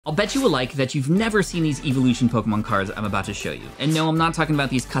I'll bet you will like that you've never seen these Eeveelution Pokemon cards I'm about to show you. And no, I'm not talking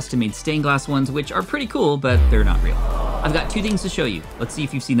about these custom-made stained glass ones, which are pretty cool, but they're not real. I've got two things to show you. Let's see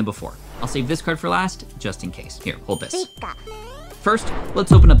if you've seen them before. I'll save this card for last, just in case. Here, hold this. First,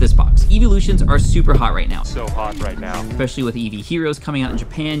 let's open up this box. Eeveelutions are super hot right now. So hot right now. Especially with Eevee Heroes coming out in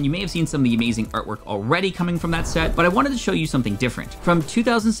Japan. You may have seen some of the amazing artwork already coming from that set, but I wanted to show you something different. From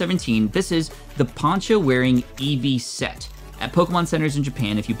 2017, this is the poncho-wearing Eevee set. At Pokemon Centers in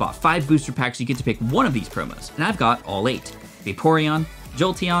Japan, if you bought 5 booster packs, you get to pick one of these promos. And I've got all 8. Vaporeon,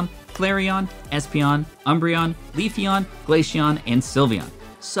 Jolteon, Flareon, Espeon, Umbreon, Leafeon, Glaceon, and Sylveon.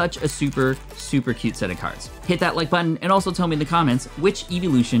 Such a super cute set of cards. Hit that like button and also tell me in the comments which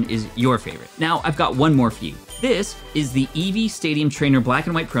Eeveelution is your favorite. Now, I've got one more for you. This is the Eevee Stadium Trainer Black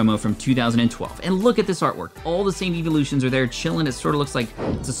and White promo from 2012. And look at this artwork. All the same Eeveelutions are there chilling. It sort of looks like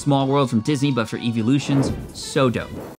it's a small world from Disney, but for Eeveelutions. So dope.